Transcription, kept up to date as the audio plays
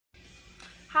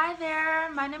Hi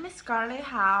there, my name is Scarlett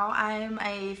Howe. I'm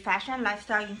a fashion and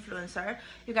lifestyle influencer.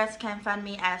 You guys can find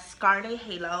me as Scarlett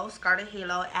Halo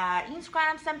at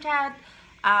Instagram, Snapchat,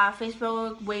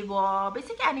 Facebook, Weibo,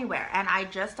 basically anywhere. And I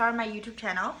just started my YouTube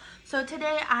channel. So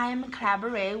today I'm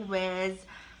collaborating with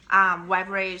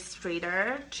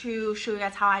Vibrastrator to show you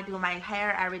guys how I do my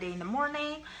hair every day in the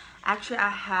morning. Actually, I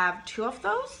have two of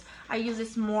those. I use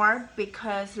this more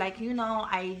because, like you know,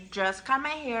 I just cut my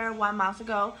hair 1 month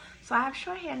ago, so I have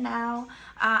short hair now.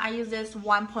 I use this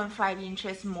 1.5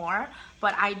 inches more,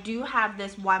 but I do have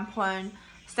this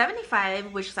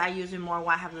 1.75, which I use it more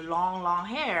when I have the long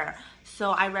hair.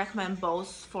 So I recommend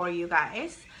both for you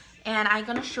guys, and I'm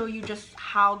gonna show you just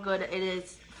how good it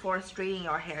is for straightening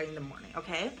your hair in the morning.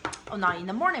 Okay, oh, not in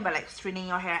the morning, but like straightening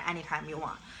your hair anytime you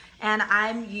want. And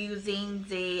I'm using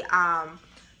the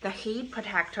heat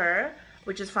protector,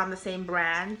 which is from the same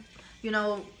brand. You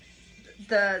know,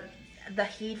 the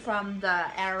heat from the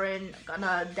iron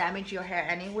gonna damage your hair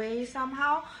anyway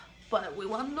somehow, but we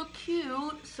want to look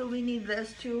cute, so we need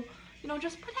this to, you know,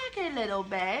 just protect it a little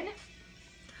bit.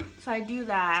 So I do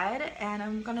that, and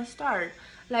I'm gonna start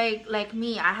like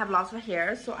me, I have lots of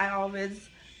hair, so I always,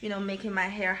 you know, making my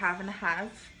hair half and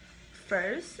half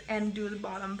first and do the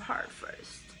bottom part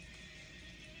first.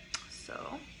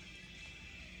 So,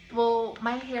 well,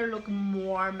 my hair look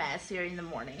more messier in the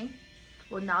morning.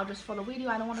 Well, now just for the video,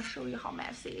 I don't want to show you how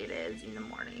messy it is in the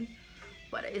morning,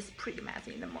 but it's pretty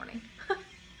messy in the morning.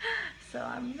 So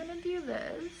I'm gonna do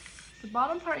this. The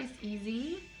bottom part is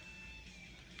easy.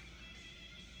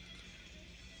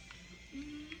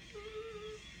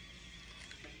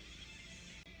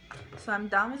 So I'm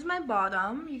done with my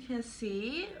bottom. You can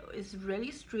see it's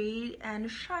really straight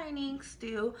and shining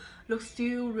still. Looks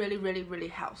still really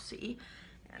healthy.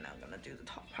 And I'm gonna do the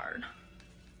top part.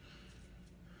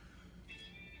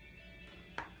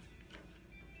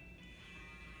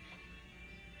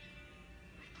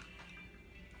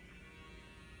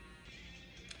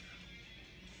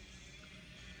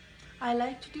 I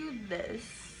like to do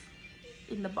this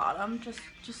in the bottom,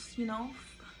 just you know,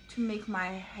 to make my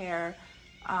hair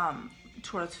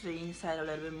towards the inside a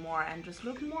little bit more and just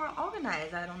look more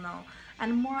organized, I don't know,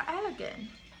 and more elegant.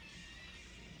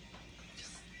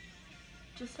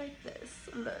 Just like this,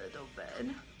 a little bit.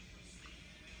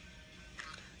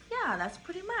 Yeah, that's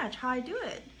pretty much how I do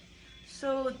it.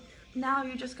 So now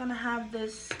you're just gonna have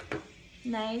this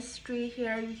nice straight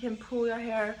hair. You can pull your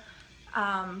hair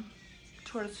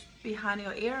towards behind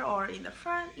your ear or in the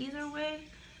front, either way,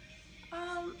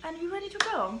 and you're ready to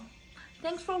go.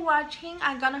 Thanks for watching.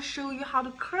 I'm gonna show you how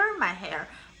to curl my hair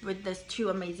with these two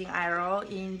amazing irons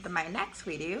in my next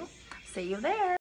video. See you there.